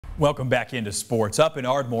Welcome back into sports. Up in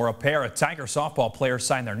Ardmore, a pair of Tiger softball players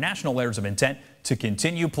signed their national letters of intent to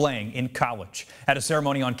continue playing in college. At a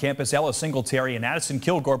ceremony on campus, Singletary and Addison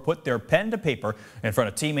Kilgore put their pen to paper in front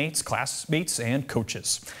of teammates, classmates, and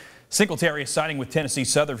coaches. Singletary is signing with Tennessee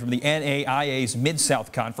Southern from the NAIA's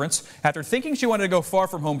Mid-South Conference. After thinking she wanted to go far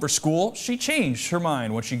from home for school, she changed her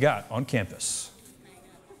mind when she got on campus.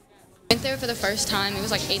 I went there for the first time. It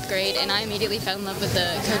was like 8th grade, and I immediately fell in love with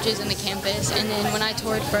the coaches and the campus. And then when I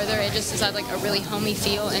toured further, it just has like a really homey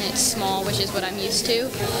feel, and it's small, which is what I'm used to.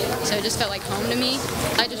 So it just felt like home to me.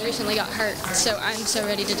 I just recently got hurt, so I'm so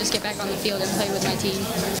ready to just get back on the field and play with my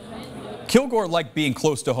team. Kilgore liked being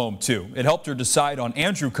close to home too. It helped her decide on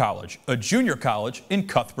Andrew College, a junior college in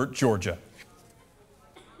Cuthbert, Georgia.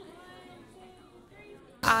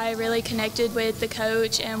 I really connected with the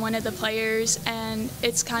coach and one of the players, and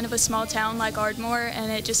it's kind of a small town like Ardmore,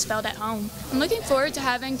 and it just felt at home. I'm looking forward to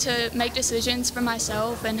having to make decisions for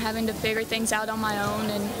myself and having to figure things out on my own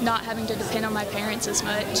and not having to depend on my parents as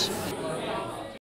much.